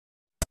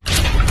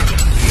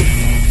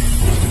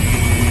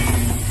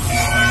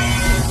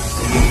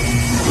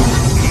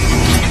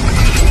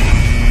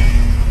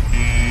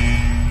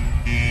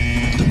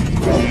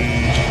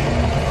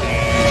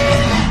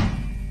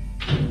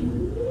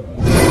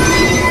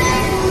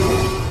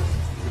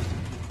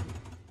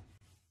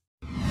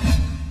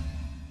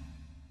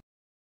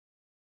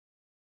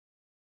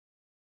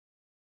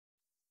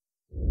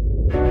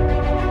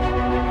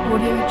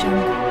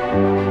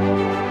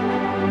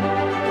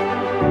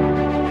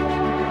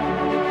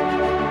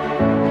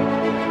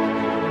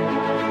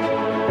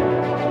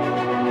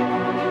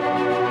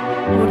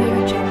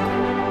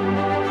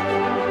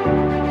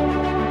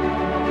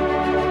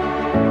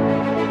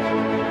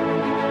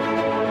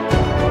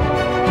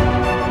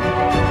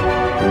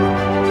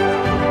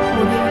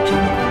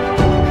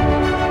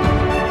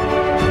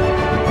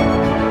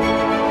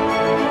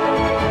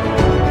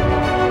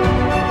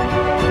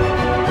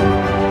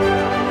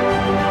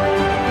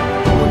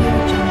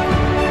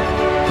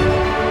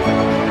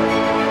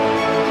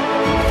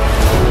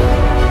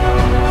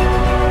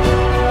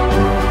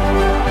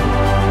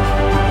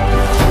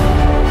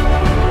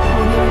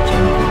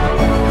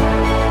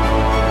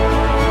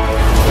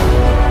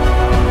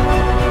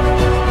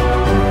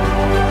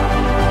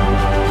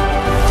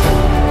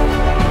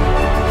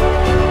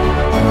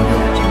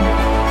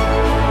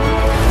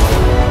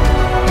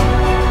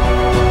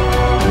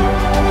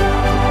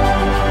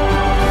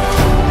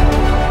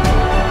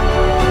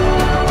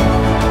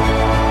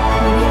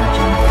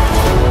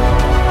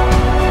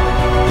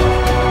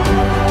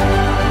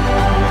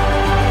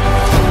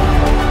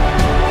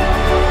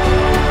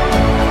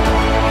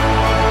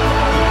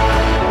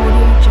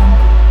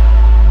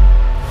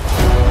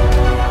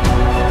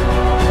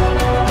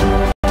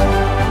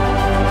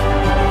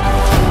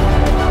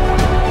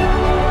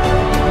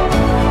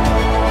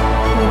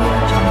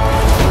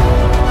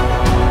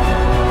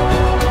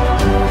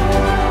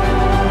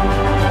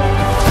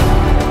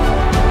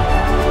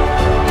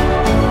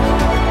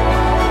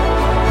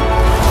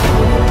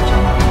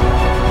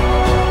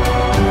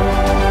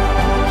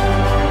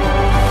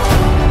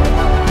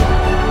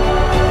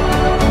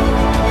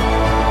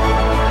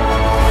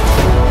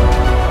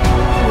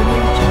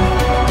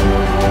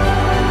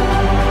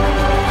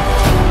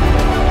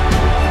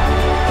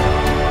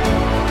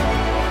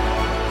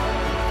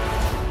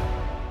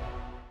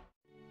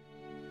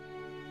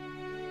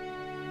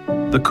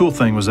The cool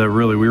thing was that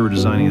really we were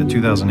designing the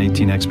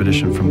 2018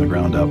 Expedition from the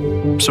ground up.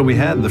 So we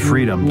had the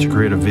freedom to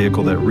create a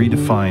vehicle that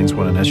redefines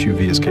what an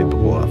SUV is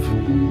capable of.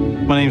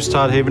 My name is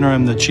Todd Havener.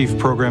 I'm the Chief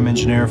Program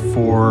Engineer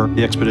for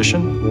the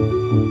Expedition.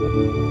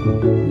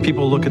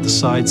 People look at the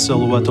side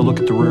silhouette, they look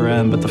at the rear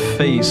end, but the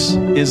face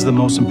is the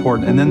most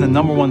important. And then the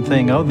number one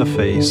thing of the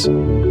face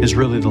is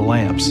really the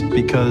lamps,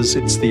 because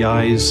it's the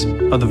eyes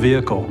of the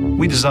vehicle.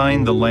 We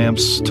designed the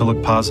lamps to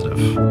look positive,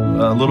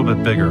 a little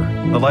bit bigger.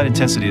 The light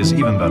intensity is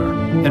even better.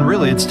 And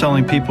really, it's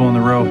telling people in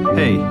the row,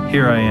 hey,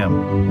 here I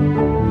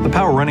am. The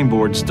power running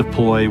boards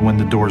deploy when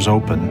the doors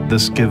open.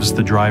 This gives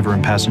the driver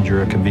and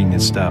passenger a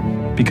convenient step.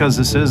 Because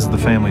this is the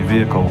family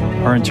vehicle,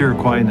 our interior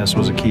quietness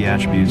was a key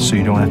attribute, so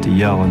you don't have to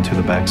yell into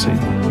the backseat.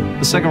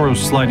 The second row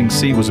sliding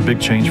seat was a big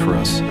change for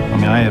us. I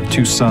mean, I have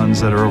two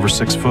sons that are over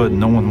 6 foot and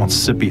no one wants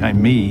to sit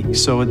behind me.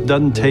 So it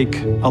doesn't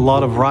take a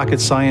lot of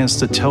rocket science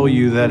to tell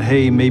you that,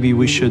 hey, maybe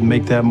we should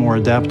make that more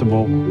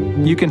adaptable.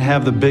 You can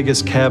have the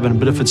biggest cabin,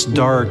 but if it's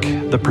dark,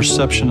 the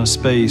perception of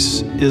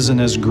space isn't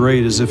as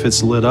great as if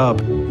it's lit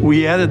up.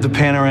 We added the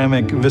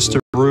panoramic vista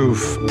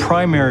roof.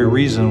 Primary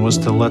reason was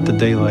to let the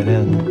daylight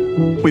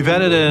in. We've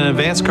added an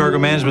advanced cargo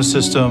management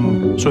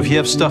system, so if you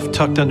have stuff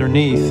tucked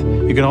underneath,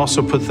 you can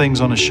also put things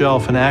on a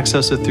shelf and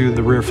access it through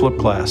the rear flip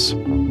glass.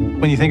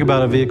 When you think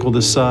about a vehicle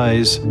this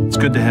size, it's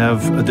good to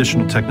have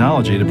additional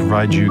technology to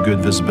provide you good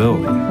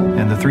visibility.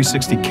 And the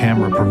 360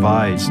 camera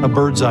provides a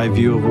bird's eye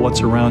view of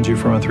what's around you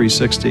from a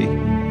 360.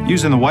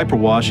 Using the wiper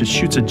wash, it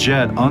shoots a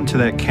jet onto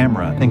that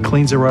camera and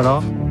cleans it right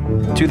off.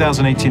 The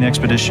 2018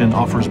 Expedition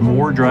offers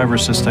more driver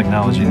assist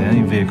technology than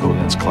any vehicle in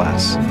its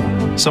class.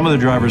 Some of the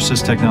driver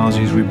assist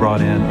technologies we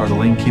brought in are the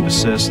lane keep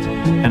assist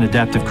and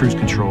adaptive cruise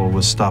control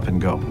with stop and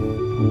go.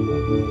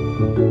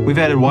 We've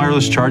added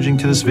wireless charging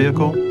to this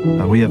vehicle.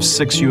 We have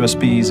 6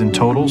 USBs in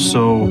total,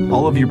 so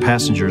all of your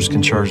passengers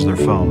can charge their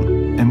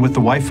phone. And with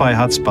the Wi-Fi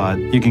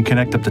hotspot, you can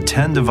connect up to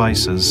 10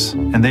 devices,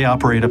 and they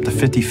operate up to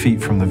 50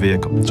 feet from the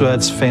vehicle. So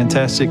that's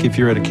fantastic if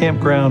you're at a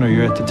campground or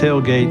you're at the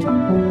tailgate.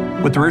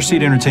 With the rear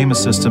seat entertainment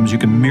systems, you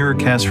can mirror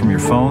cast from your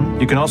phone.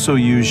 You can also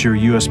use your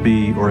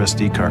USB or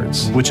SD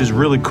cards, which is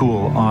really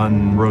cool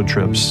on road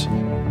trips.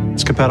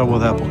 It's compatible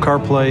with Apple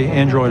CarPlay,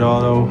 Android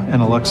Auto,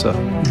 and Alexa.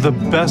 The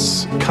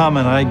best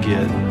comment I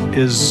get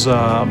is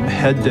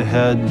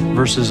head-to-head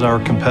versus our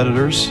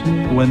competitors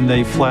when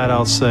they flat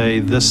out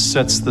say this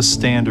sets the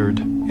standard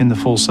in the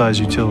full-size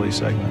utility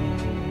segment.